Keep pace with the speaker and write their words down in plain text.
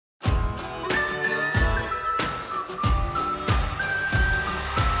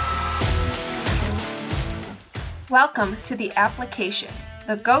Welcome to The Application,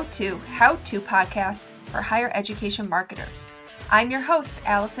 the go-to how-to podcast for higher education marketers. I'm your host,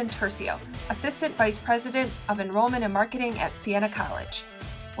 Allison Tercio, Assistant Vice President of Enrollment and Marketing at Siena College.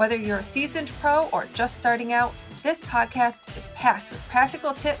 Whether you're a seasoned pro or just starting out, this podcast is packed with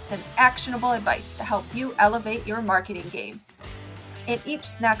practical tips and actionable advice to help you elevate your marketing game. In each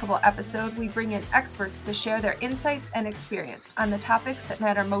snackable episode, we bring in experts to share their insights and experience on the topics that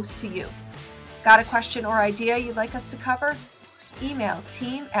matter most to you. Got a question or idea you'd like us to cover? Email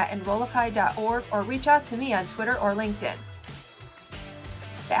team@enrollify.org or reach out to me on Twitter or LinkedIn.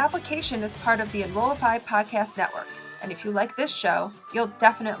 The application is part of the Enrollify Podcast Network, and if you like this show, you'll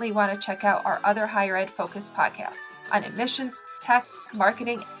definitely want to check out our other higher ed focused podcasts on admissions, tech,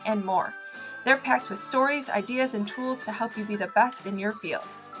 marketing, and more. They're packed with stories, ideas, and tools to help you be the best in your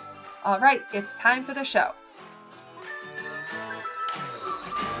field. All right, it's time for the show.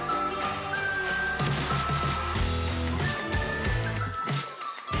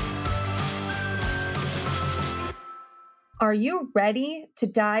 Are you ready to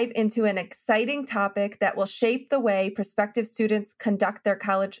dive into an exciting topic that will shape the way prospective students conduct their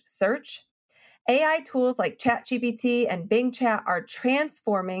college search? AI tools like ChatGPT and Bing Chat are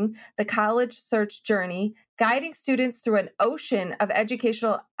transforming the college search journey, guiding students through an ocean of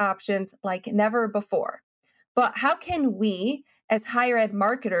educational options like never before. But how can we, as higher ed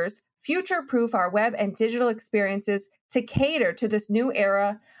marketers, future-proof our web and digital experiences to cater to this new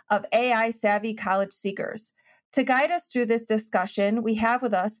era of AI-savvy college seekers? To guide us through this discussion, we have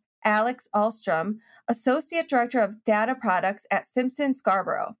with us Alex Ahlstrom, Associate Director of Data Products at Simpson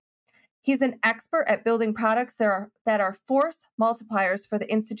Scarborough. He's an expert at building products that are force multipliers for the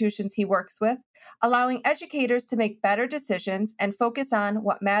institutions he works with, allowing educators to make better decisions and focus on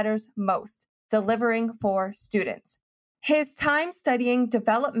what matters most, delivering for students. His time studying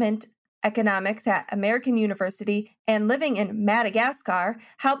development economics at American University and living in Madagascar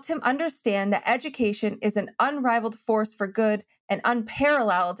helped him understand that education is an unrivaled force for good and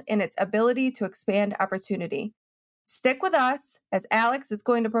unparalleled in its ability to expand opportunity. Stick with us as Alex is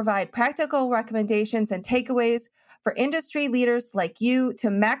going to provide practical recommendations and takeaways for industry leaders like you to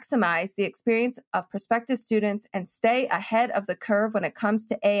maximize the experience of prospective students and stay ahead of the curve when it comes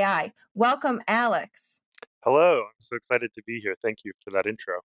to AI. Welcome, Alex. Hello, I'm so excited to be here. Thank you for that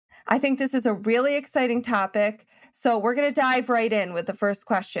intro. I think this is a really exciting topic, so we're going to dive right in with the first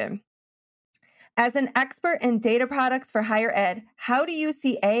question. As an expert in data products for higher ed, how do you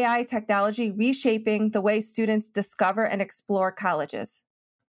see AI technology reshaping the way students discover and explore colleges?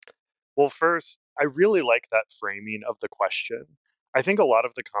 Well, first, I really like that framing of the question. I think a lot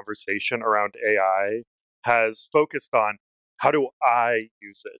of the conversation around AI has focused on how do I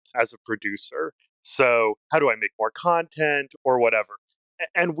use it as a producer? So, how do I make more content or whatever?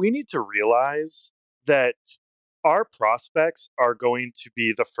 And we need to realize that our prospects are going to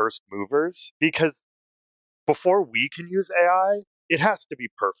be the first movers because before we can use AI, it has to be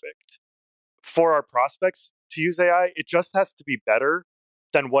perfect. For our prospects to use AI, it just has to be better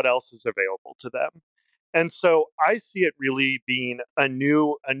than what else is available to them. And so I see it really being a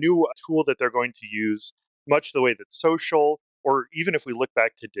new tool that they're going to use much the way that social, or even if we look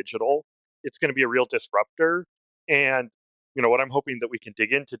back to digital, it's going to be a real disruptor. And what I'm hoping that we can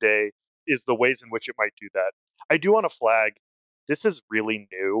dig in today is the ways in which it might do that. I do want to flag this is really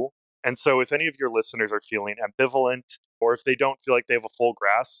new. And so if any of your listeners are feeling ambivalent or if they don't feel like they have a full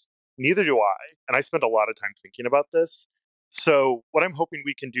grasp, neither do I. And I spend a lot of time thinking about this. So what I'm hoping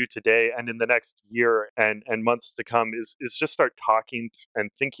we can do today and in the next year and months to come is just start talking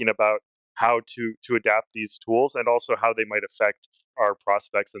and thinking about how to adapt these tools and also how they might affect our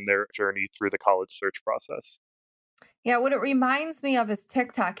prospects and their journey through the college search process. Yeah, what it reminds me of is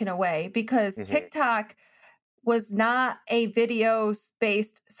TikTok in a way, because hmm TikTok was not a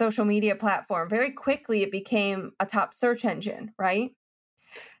video-based social media platform. Very quickly, it became a top search engine, right?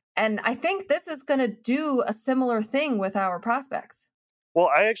 And I think this is going to do a similar thing with our prospects.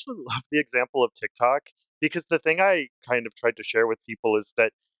 Well, I actually love the example of TikTok because the thing I kind of tried to share with people is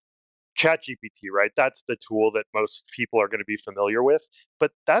that ChatGPT, right? That's the tool that most people are going to be familiar with,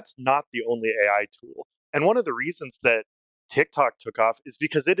 but that's not the only AI tool. And one of the reasons that TikTok took off is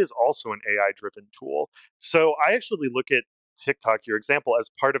because it is also an AI driven tool. So I actually look at TikTok, your example, as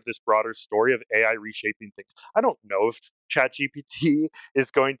part of this broader story of AI reshaping things. I don't know if ChatGPT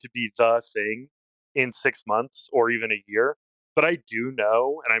is going to be the thing in 6 months or even a year, but I do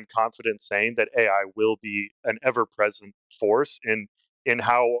know, and I'm confident saying that AI will be an ever present force in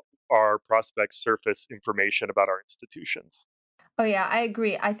how our prospects surface information about our institutions. Oh, yeah, I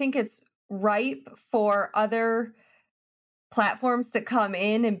agree. I think it's ripe for other platforms to come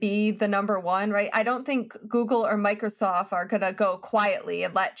in and be the number one, right? I don't think Google or Microsoft are going to go quietly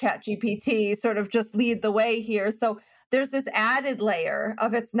and let ChatGPT sort of just lead the way here. So there's this added layer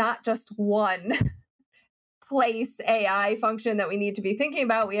of it's not just one place AI function that we need to be thinking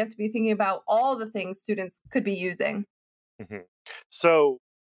about. We have to be thinking about all the things students could be using. Mhm. So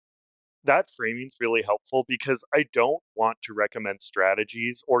that framing's really helpful because I don't want to recommend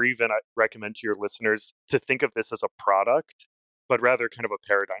strategies or even recommend to your listeners to think of this as a product, but rather kind of a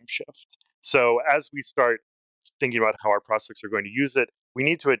paradigm shift. So as we start thinking about how our prospects are going to use it, we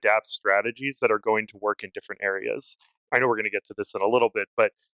need to adapt strategies that are going to work in different areas. I know we're going to get to this in a little bit,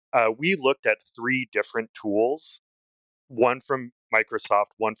 but we looked at three different tools, one from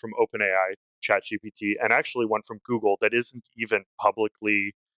Microsoft, one from OpenAI, ChatGPT, and actually one from Google that isn't even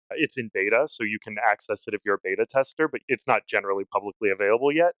publicly, it's in beta, so you can access it if you're a beta tester, but it's not generally publicly available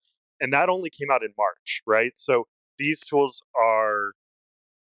yet. And that only came out in March, right? So these tools are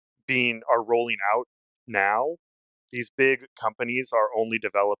rolling out now. These big companies are only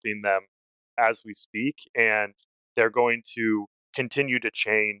developing them as we speak, and they're going to continue to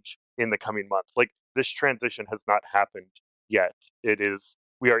change in the coming months. Like, this transition has not happened yet.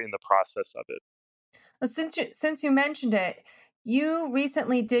 We are in the process of it. Well, since you mentioned it, you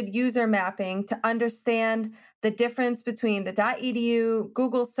recently did user mapping to understand the difference between the .edu,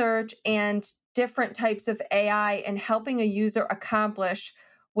 Google search, and different types of AI and helping a user accomplish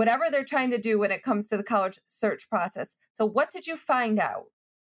whatever they're trying to do when it comes to the college search process. So, what did you find out?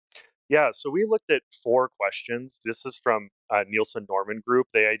 Yeah, so we looked at four questions. This is from Nielsen Norman Group.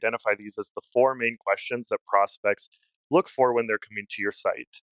 They identify these as the four main questions that prospects look for when they're coming to your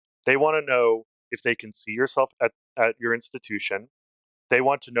site. They want to know if they can see yourself at your institution. They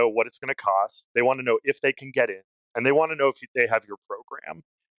want to know what it's going to cost. They want to know if they can get in. And they want to know if they have your program.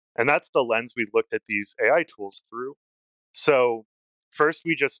 And that's the lens we looked at these AI tools through. So first,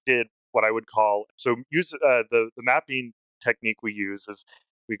 we just did what I would call, so use the mapping technique we use is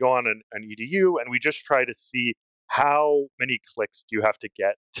we go on an EDU and we just try to see how many clicks do you have to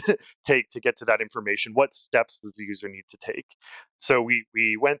take to get to that information. What steps does the user need to take? So we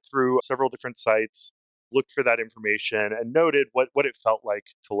went through several different sites, looked for that information, and noted what it felt like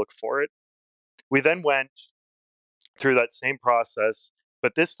to look for it. We then went through that same process,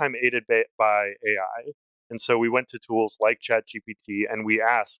 but this time aided by AI. And so we went to tools like ChatGPT and we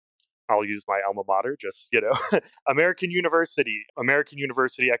asked, I'll use my alma mater, just, American University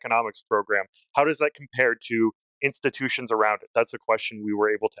Economics Program. How does that compare to institutions around it? That's a question we were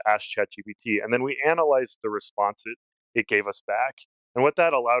able to ask ChatGPT. And then we analyzed the response it gave us back. And what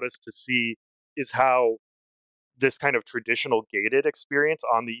that allowed us to see is how this kind of traditional gated experience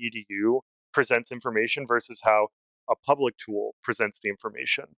on the EDU presents information versus how a public tool presents the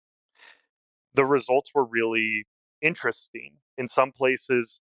information. The results were really interesting. In some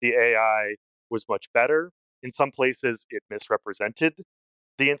places, the AI was much better. In some places, it misrepresented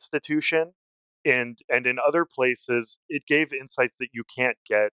the institution. And in other places, it gave insights that you can't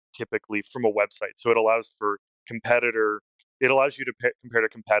get typically from a website. So competitor it allows you to compare to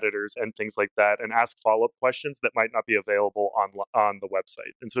competitors and things like that, and ask follow-up questions that might not be available on the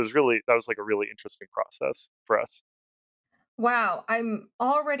website. And so that was like a really interesting process for us. Wow, I'm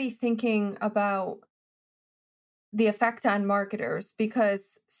already thinking about the effect on marketers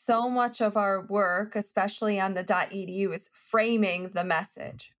because so much of our work, especially on the .edu, is framing the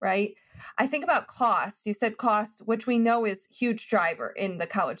message, right? I think about cost. You said cost, which we know is huge driver in the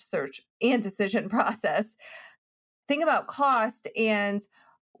college search and decision process. Think about cost, and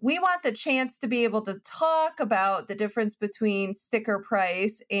we want the chance to be able to talk about the difference between sticker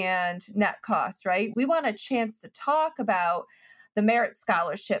price and net cost, right? We want a chance to talk about the merit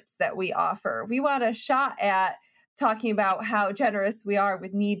scholarships that we offer. We want a shot at talking about how generous we are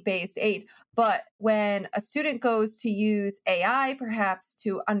with need based aid. But when a student goes to use AI, perhaps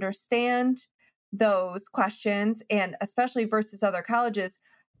to understand those questions, and especially versus other colleges,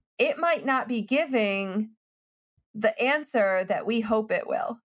 it might not be giving the answer that we hope it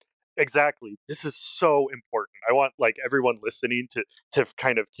will. Exactly. This is so important. I want like everyone listening to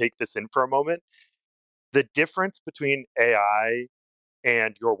kind of take this in for a moment. The difference between AI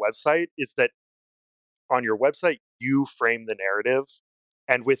and your website is that on your website you frame the narrative,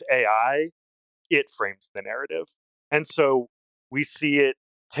 and with AI it frames the narrative. And so we see it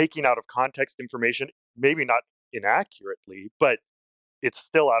taking out of context information, maybe not inaccurately, but it's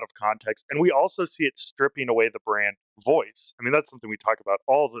still out of context. And we also see it stripping away the brand voice. I mean, that's something we talk about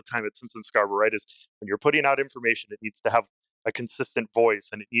all the time at Simpson Scarborough, right? Is when you're putting out information, it needs to have a consistent voice,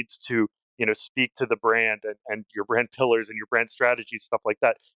 and it needs to, speak to the brand and your brand pillars and your brand strategies, stuff like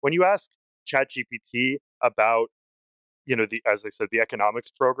that. When you ask ChatGPT about as I said, the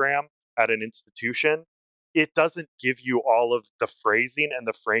economics program at an institution, it doesn't give you all of the phrasing and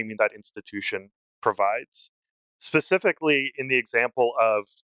the framing that institution provides. Specifically in the example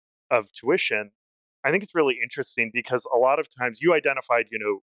of tuition, I think it's really interesting because a lot of times you identified,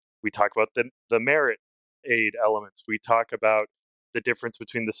 we talk about the merit aid elements. We talk about the difference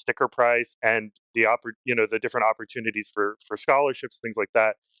between the sticker price and the different opportunities for scholarships, things like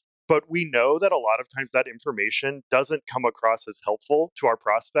that. But we know that a lot of times that information doesn't come across as helpful to our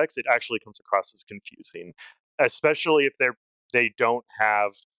prospects. It actually comes across as confusing, especially if they don't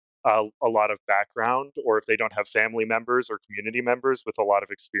have a lot of background, or if they don't have family members or community members with a lot of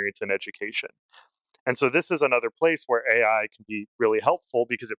experience in education. And so this is another place where AI can be really helpful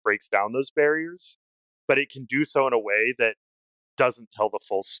because it breaks down those barriers, but it can do so in a way that doesn't tell the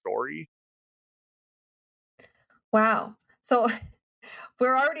full story. Wow. So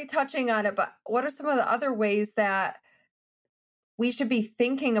we're already touching on it, but what are some of the other ways that we should be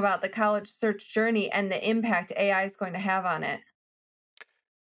thinking about the college search journey and the impact AI is going to have on it?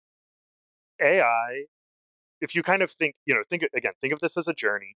 AI, if you kind of think of this as a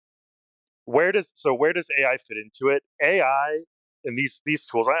journey. Where does AI fit into it? AI and these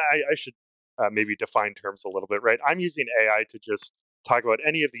tools, I should maybe define terms a little bit, right? I'm using AI to just talk about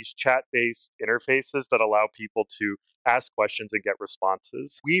any of these chat-based interfaces that allow people to ask questions and get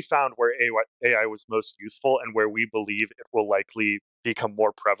responses. We found where AI was most useful and where we believe it will likely become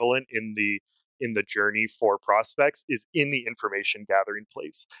more prevalent in the journey for prospects is in the information gathering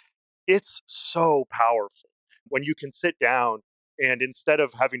place. It's so powerful when you can sit down and instead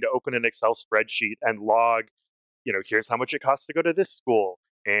of having to open an Excel spreadsheet and log, here's how much it costs to go to this school,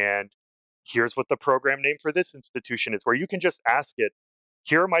 and here's what the program name for this institution is, where you can just ask it,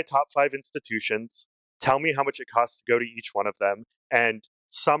 here are my top 5 institutions, tell me how much it costs to go to each one of them, and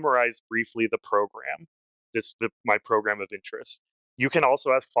summarize briefly the program, my program of interest. You can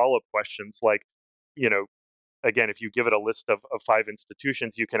also ask follow-up questions like, again, if you give it a list of 5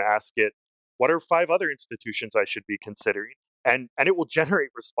 institutions, you can ask it, what are 5 other institutions I should be considering? And it will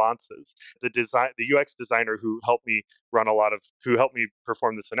generate responses. The UX designer who helped me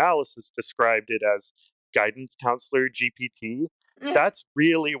perform this analysis described it as guidance counselor GPT. That's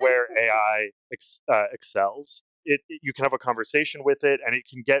really where AI excels. You can have a conversation with it, and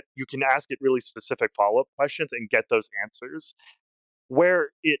you can ask it really specific follow-up questions and get those answers. Where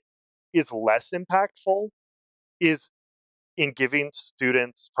it is less impactful is in giving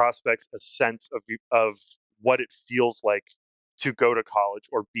students, prospects, a sense of what it feels like to go to college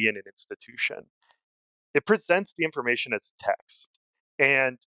or be in an institution. It presents the information as text.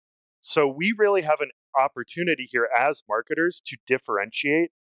 And so we really have an opportunity here as marketers to differentiate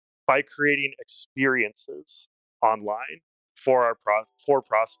by creating experiences online for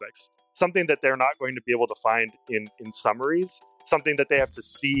prospects, something that they're not going to be able to find in summaries, something that they have to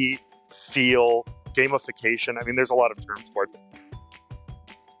see, feel, gamification. I mean, there's a lot of terms for it.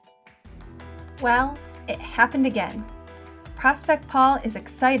 Well, it happened again. Prospect Paul is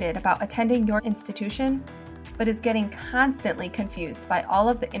excited about attending your institution, but is getting constantly confused by all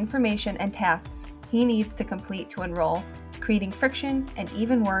of the information and tasks he needs to complete to enroll, creating friction and,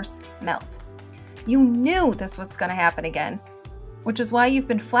 even worse, melt. You knew this was going to happen again, which is why you've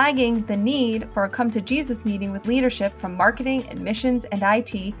been flagging the need for a Come to Jesus meeting with leadership from marketing, admissions, and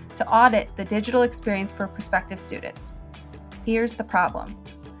IT to audit the digital experience for prospective students. Here's the problem.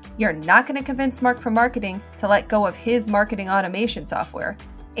 You're not going to convince Mark from marketing to let go of his marketing automation software.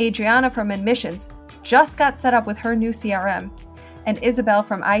 Adriana from admissions just got set up with her new CRM, and Isabel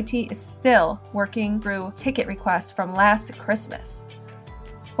from IT is still working through ticket requests from last Christmas.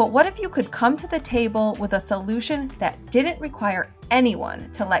 But what if you could come to the table with a solution that didn't require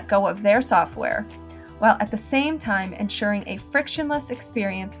anyone to let go of their software, while at the same time ensuring a frictionless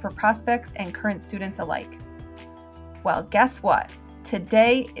experience for prospects and current students alike? Well, guess what?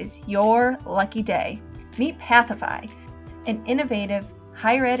 Today is your lucky day. Meet Pathify, an innovative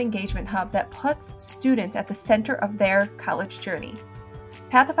higher ed engagement hub that puts students at the center of their college journey.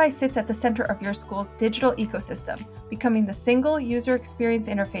 Pathify sits at the center of your school's digital ecosystem, becoming the single user experience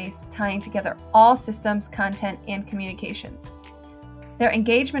interface tying together all systems, content, and communications. Their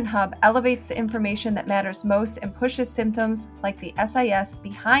engagement hub elevates the information that matters most and pushes symptoms like the SIS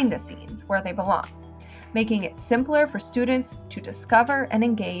behind the scenes where they belong, making it simpler for students to discover and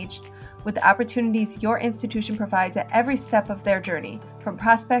engage with the opportunities your institution provides at every step of their journey, from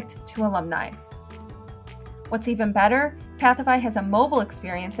prospect to alumni. What's even better, Pathify has a mobile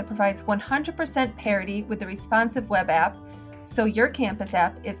experience that provides 100% parity with the responsive web app, so your campus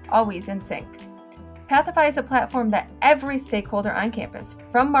app is always in sync. Pathify is a platform that every stakeholder on campus,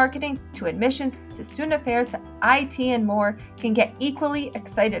 from marketing to admissions to student affairs to IT and more, can get equally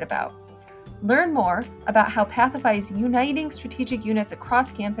excited about. Learn more about how Pathify is uniting strategic units across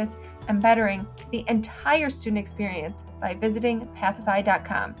campus and bettering the entire student experience by visiting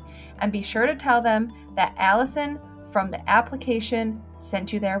pathify.com. And be sure to tell them that Allison from the application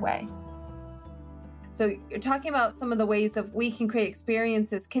sent you their way. So you're talking about some of the ways of we can create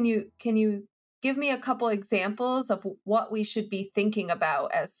experiences. Can you give me a couple examples of what we should be thinking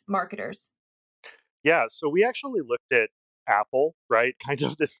about as marketers? Yeah, so we actually looked at Apple, right? Kind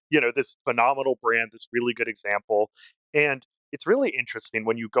of this, this phenomenal brand, this really good example. And it's really interesting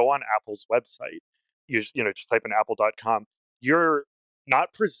when you go on Apple's website, just type in apple.com, you're not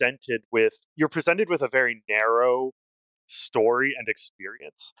you're presented with a very narrow story and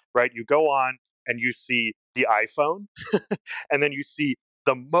experience, right? You go on and you see the iPhone, and then you see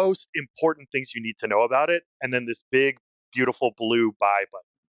the most important things you need to know about it, and then this big, beautiful blue buy button.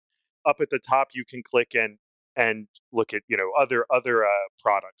 Up at the top, you can click in and look at other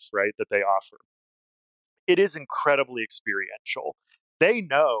products, right, that they offer. It is incredibly experiential. They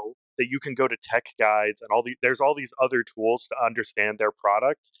know that you can go to tech guides and there's all these other tools to understand their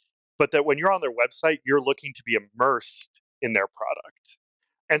product, but that when you're on their website, you're looking to be immersed in their product.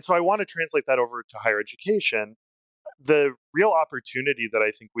 And so I want to translate that over to higher education. The real opportunity that I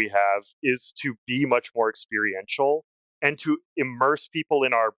think we have is to be much more experiential and to immerse people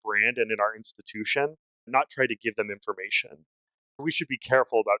in our brand and in our institution, not try to give them information. We should be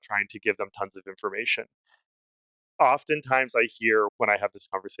careful about trying to give them tons of information. Oftentimes I hear when I have this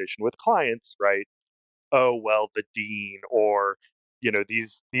conversation with clients, right? Oh, well, the dean or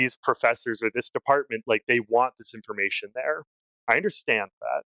these professors or this department, like they want this information there. I understand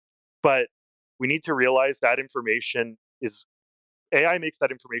that, but we need to realize that information is AI makes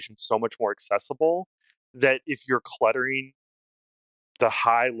that information so much more accessible that if you're cluttering the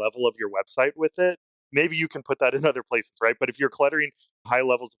high level of your website with it, maybe you can put that in other places, right? But if you're cluttering high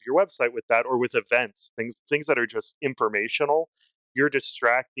levels of your website with that or with events, things that are just informational, you're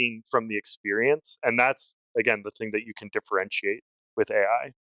distracting from the experience. And that's again the thing that you can differentiate with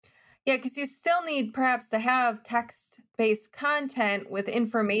AI. Yeah, because you still need perhaps to have text-based content with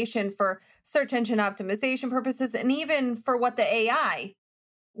information for search engine optimization purposes and even for what the AI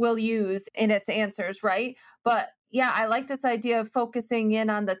will use in its answers, right? But yeah, I like this idea of focusing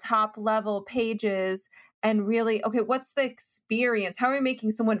in on the top level pages and really, okay, what's the experience? How are we making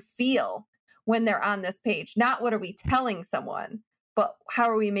someone feel when they're on this page? Not what are we telling someone, but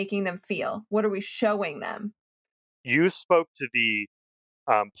how are we making them feel? What are we showing them? You spoke to the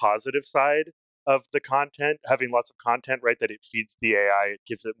positive side of the content, having lots of content, right? That it feeds the AI, it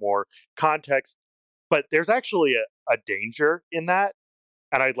gives it more context. But there's actually a danger in that.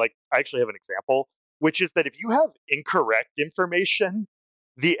 And I actually have an example, which is that if you have incorrect information,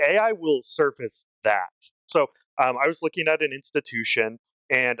 the AI will surface that. So I was looking at an institution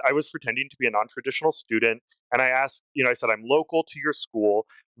and I was pretending to be a non traditional student. And I asked, I said, I'm local to your school.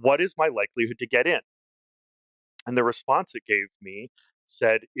 What is my likelihood to get in? And the response it gave me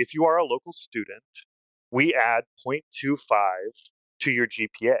said, if you are a local student, we add 0.25 to your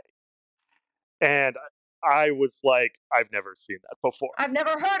GPA. And I was like, I've never seen that before. I've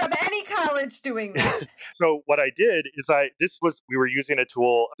never heard of any college doing that. So what I did is we were using a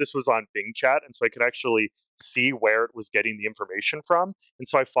tool, this was on Bing Chat, and so I could actually see where it was getting the information from. And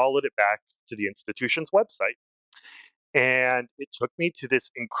so I followed it back to the institution's website. And it took me to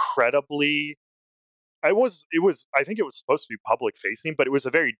this incredibly I think it was supposed to be public facing, but it was a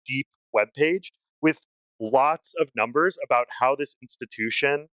very deep web page with lots of numbers about how this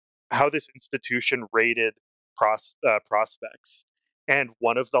institution rated prospects. And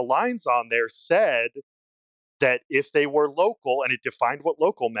one of the lines on there said that if they were local, and it defined what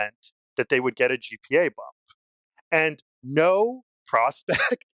local meant, that they would get a GPA bump. And no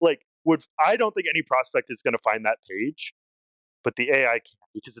prospect, I don't think any prospect is going to find that page, but the AI can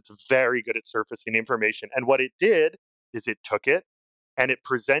because it's very good at surfacing information. And what it did is it took it and it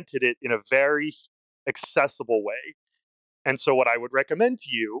presented it in a very accessible way. And so, what I would recommend to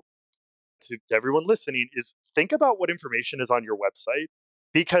you, to everyone listening, is think about what information is on your website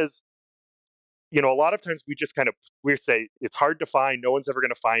because a lot of times we say it's hard to find, no one's ever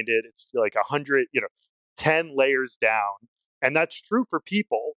going to find it. It's like 100, 10 layers down, and that's true for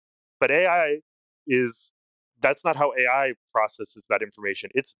people. But is that's not how AI processes that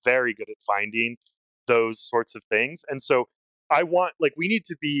information. It's very good at finding those sorts of things, and so we need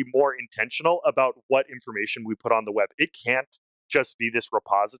to be more intentional about what information we put on the web. It can't just be this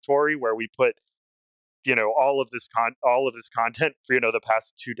repository where we put all of this content for the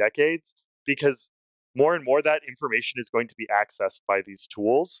past 2 decades, because more and more that information is going to be accessed by these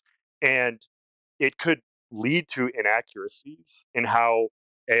tools, and it could lead to inaccuracies in how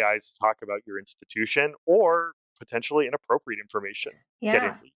AIs talk about your institution or potentially inappropriate information getting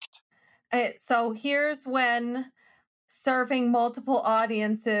Yeah. leaked. So here's when serving multiple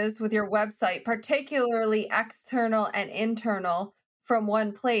audiences with your website, particularly external and internal from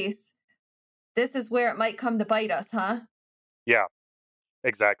one place, this is where it might come to bite us, huh? Yeah,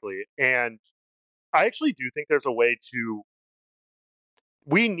 exactly. And I actually do think there's a way to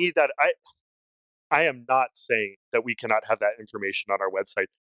we need that. I am not saying that we cannot have that information on our website.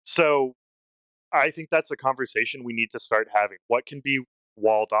 So I think that's a conversation we need to start having. What can be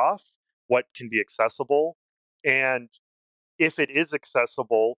walled off? What can be accessible? And if it is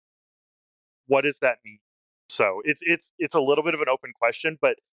accessible, what does that mean? So it's a little bit of an open question,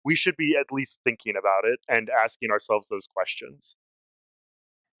 but we should be at least thinking about it and asking ourselves those questions.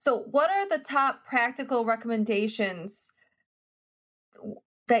 So, what are the top practical recommendations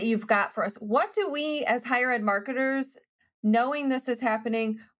that you've got for us? What do we, as higher ed marketers, knowing this is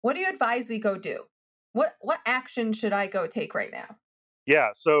happening, what do you advise we go do? What action should I go take right now? Yeah,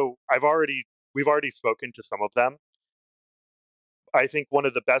 so we've already spoken to some of them. I think one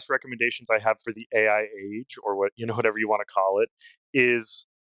of the best recommendations I have for the AI age, or whatever you want to call it, is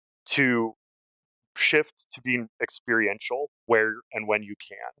to shift to being experiential where and when you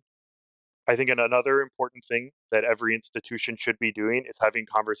can. I think another important thing that every institution should be doing is having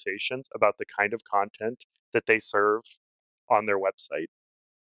conversations about the kind of content that they serve on their website.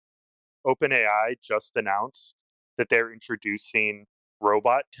 OpenAI just announced that they're introducing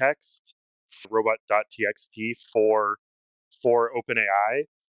robot text, robot.txt for OpenAI,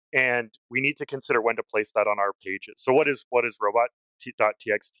 and we need to consider when to place that on our pages. So what is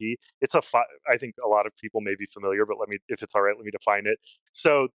robot.txt? I think a lot of people may be familiar, but if it's all right, let me define it.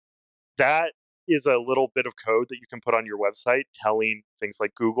 So that is a little bit of code that you can put on your website telling things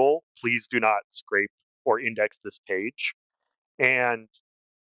like Google, please do not scrape or index this page. And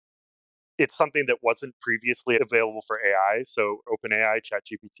it's something that wasn't previously available for AI. So OpenAI,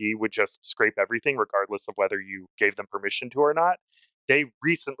 ChatGPT would just scrape everything, regardless of whether you gave them permission to or not. They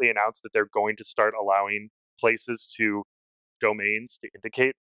recently announced that they're going to start allowing places to domains to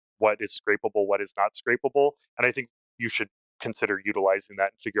indicate what is scrapable, what is not scrapable. And I think you should consider utilizing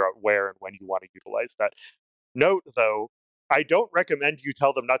that and figure out where and when you want to utilize that. Note, though, I don't recommend you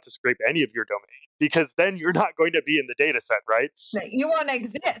tell them not to scrape any of your domain because then you're not going to be in the data set, right? You want to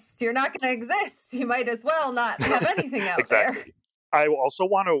exist. You're not going to exist. You might as well not have anything out there. Exactly. I also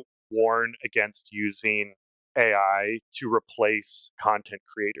want to warn against using AI to replace content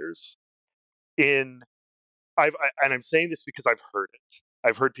creators. In and I'm saying this because I've heard it.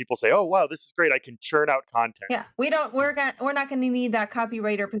 I've heard people say, "Oh, wow, this is great. I can churn out content." Yeah, we're not going to need that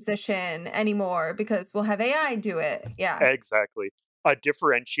copywriter position anymore because we'll have AI do it. Yeah. Exactly. A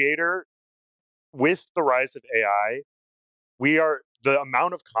differentiator with the rise of AI, the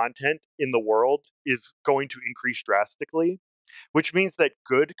amount of content in the world is going to increase drastically, which means that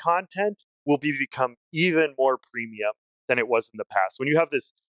good content will become even more premium than it was in the past. When you have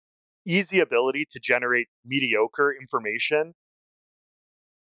this easy ability to generate mediocre information,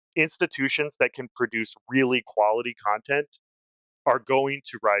 institutions that can produce really quality content are going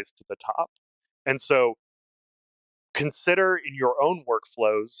to rise to the top. And so consider in your own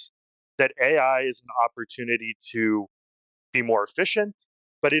workflows that AI is an opportunity to be more efficient,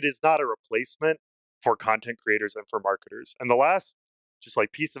 but it is not a replacement for content creators and for marketers. And the last just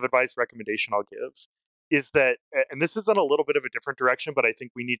like piece of advice recommendation I'll give is that, and this is in a little bit of a different direction, but I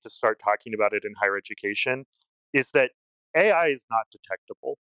think we need to start talking about it in higher education, is that AI is not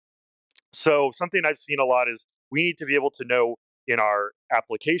detectable. So something I've seen a lot is we need to be able to know in our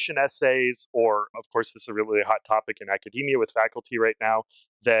application essays, or of course, this is a really hot topic in academia with faculty right now,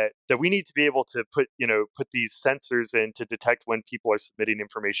 that we need to be able to put these sensors in to detect when people are submitting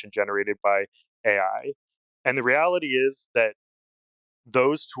information generated by AI. And the reality is that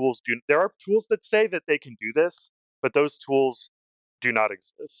those tools do. There are tools that say that they can do this, but those tools do not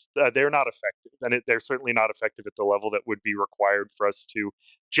exist. They're not effective, and they're certainly not effective at the level that would be required for us to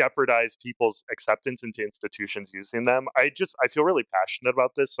jeopardize people's acceptance into institutions using them. I feel really passionate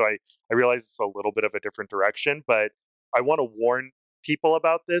about this, so I realize it's a little bit of a different direction, but I want to warn people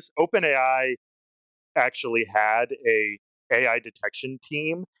about this. OpenAI actually had a AI detection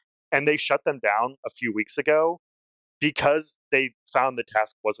team, and they shut them down a few weeks ago because they found the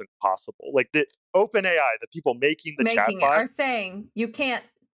task wasn't possible. Like the OpenAI, the people making the Making it chatbot, are saying you can't,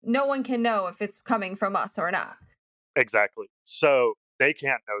 no one can know if it's coming from us or not. exactly. So they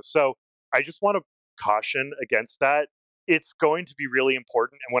can't know. So I just want to caution against that. it's going to be really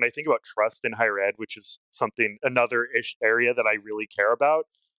important. And when I think about trust in higher ed, which is another area that I really care about,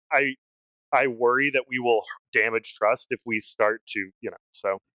 I I worry that we will damage trust if we start to,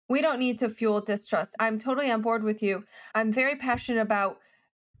 so We don't need to fuel distrust. I'm totally on board with you. I'm very passionate about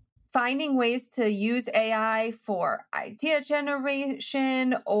finding ways to use AI for idea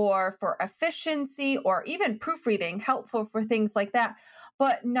generation or for efficiency or even proofreading, helpful for things like that,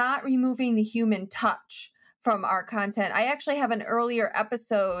 but not removing the human touch from our content. I actually have an earlier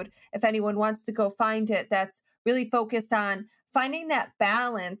episode, if anyone wants to go find it, that's really focused on finding that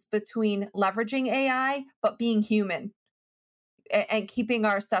balance between leveraging AI but being human and keeping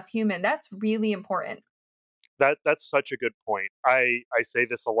our stuff human. That's really important. that's such a good point. I say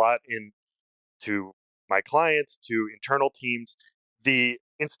this a lot to my clients, to internal teams. The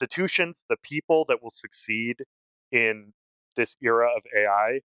institutions, the people that will succeed in this era of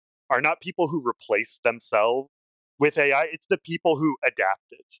AI are not people who replace themselves with AI. It's the people who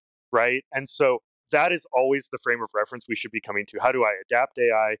adapt it, right? And so that is always the frame of reference we should be coming to. How do I adapt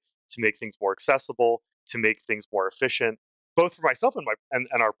AI to make things more accessible, to make things more efficient, both for myself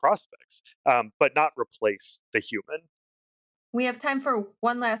and our prospects, but not replace the human. We have time for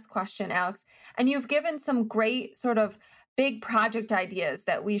one last question, Alex. And you've given some great sort of big project ideas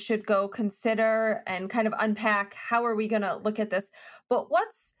that we should go consider and kind of unpack. How are we going to look at this? But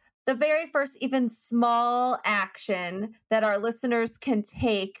what's the very first, even small action that our listeners can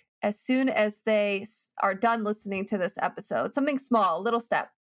take as soon as they are done listening to this episode? Something small, a little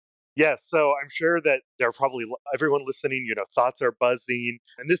step. Yes, so I'm sure that everyone listening, thoughts are buzzing,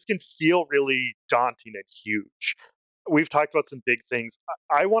 and this can feel really daunting and huge. We've talked about some big things.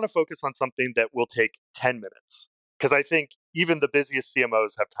 I want to focus on something that will take 10 minutes because I think even the busiest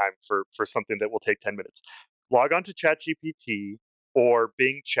CMOs have time for something that will take 10 minutes. Log on to ChatGPT or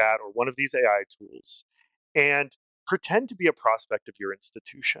Bing Chat or one of these AI tools and pretend to be a prospect of your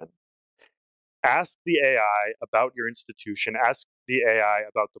institution. Ask the AI about your institution, ask the AI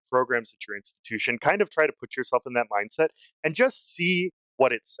about the programs at your institution, kind of try to put yourself in that mindset and just see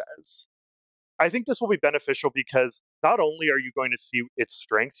what it says. I think this will be beneficial because not only are you going to see its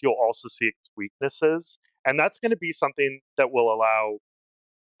strengths, you'll also see its weaknesses. And that's going to be something that will allow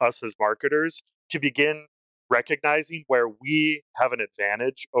us as marketers to begin recognizing where we have an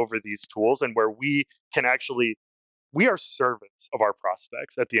advantage over these tools and where we are servants of our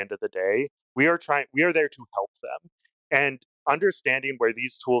prospects at the end of the day. We are there to help them. And understanding where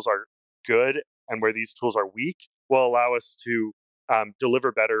these tools are good and where these tools are weak will allow us to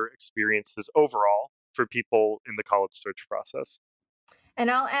deliver better experiences overall for people in the college search process.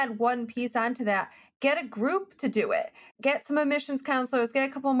 And I'll add one piece onto that. Get a group to do it. Get some admissions counselors, get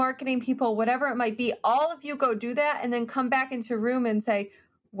a couple marketing people, whatever it might be. All of you go do that and then come back into a room and say,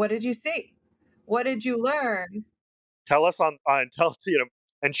 what did you see? What did you learn? Tell us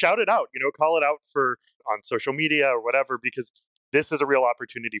and shout it out, call it out on social media or whatever, because this is a real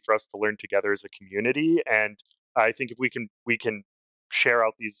opportunity for us to learn together as a community. And I think if we can share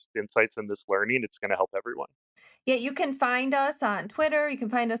out these insights and this learning, it's going to help everyone. Yeah, you can find us on Twitter. You can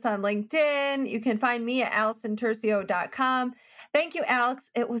find us on LinkedIn. You can find me at AlisonTercio.com. Thank you,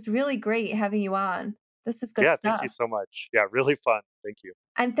 Alex. It was really great having you on. This is good stuff. Yeah, thank you so much. Yeah, really fun. Thank you.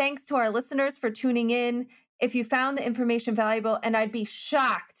 And thanks to our listeners for tuning in. If you found the information valuable, and I'd be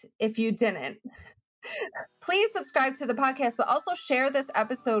shocked if you didn't, please subscribe to the podcast, but also share this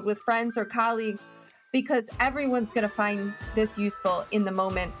episode with friends or colleagues because everyone's going to find this useful in the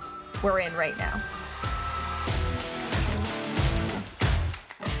moment we're in right now.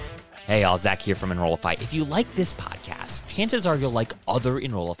 Hey, all, Zach here from Enrollify. If you like this podcast, chances are you'll like other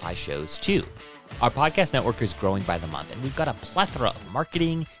Enrollify shows too. Our podcast network is growing by the month, and we've got a plethora of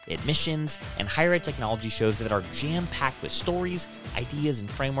marketing, admissions, and higher ed technology shows that are jam-packed with stories, ideas, and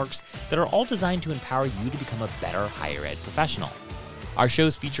frameworks that are all designed to empower you to become a better higher ed professional. Our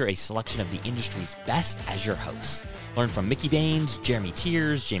shows feature a selection of the industry's best as your hosts. Learn from Mickey Baines, Jeremy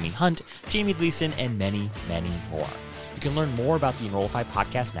Tiers, Jamie Hunt, Jamie Gleason, and many, many more. You can learn more about the Enrollify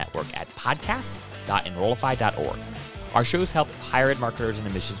Podcast Network at podcasts.enrollify.org. Our shows help higher ed marketers and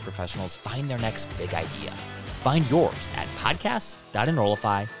admissions professionals find their next big idea. Find yours at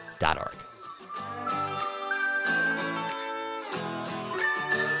podcasts.enrollify.org.